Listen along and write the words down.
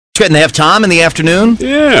great. And they have Tom in the afternoon?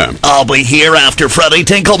 Yeah. I'll be here after Freddie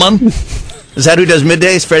Tinkleman. Is that who does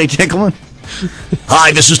middays, Freddie Tinkleman?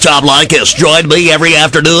 Hi, this is Tom Leykis. Join me every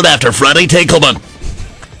afternoon after Freddie Tinkleman.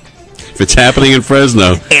 If it's happening in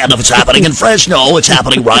Fresno. And if it's happening in Fresno, it's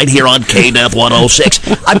happening right here on KNEF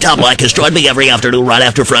 106. I'm Tom Leykis. Join me every afternoon right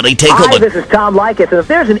after Freddie Tinkleman. Hi, this is Tom Leykis, and if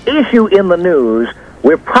there's an issue in the news,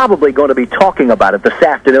 we're probably going to be talking about it this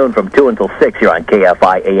afternoon from 2 until 6 here on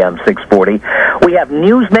KFI AM 640. We have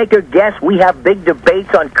newsmaker guests, we have big debates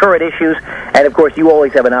on current issues, and of course you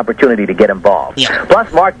always have an opportunity to get involved. Yeah.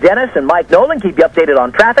 Plus, Mark Dennis and Mike Nolan keep you updated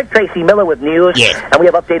on traffic, Tracy Miller with news, Yeah. and we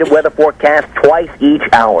have updated weather forecasts twice each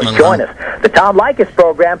hour. Join us. The Tom Leykis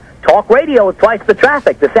program, Talk Radio with twice the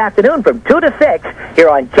traffic, this afternoon from 2 to 6 here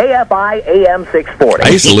on KFI AM 640. I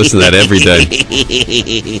used to listen to that every day.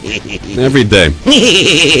 Every day.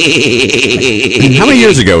 How many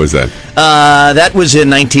years ago was that? That was in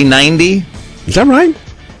 1990. Is that right?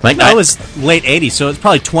 Like That was late 80s, so it's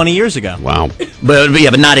probably 20 years ago. Wow. but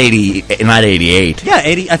not 88. Yeah,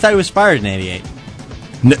 80. I thought he was fired in 88.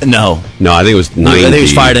 No. No, I think it was 90. I think he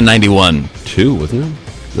was fired in 91. 2, wasn't it?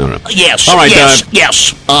 No. Yes, All right,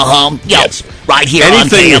 yes. Right here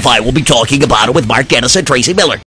Anything- on KFI. We'll be talking about it with Mark Dennis and Tracy Miller.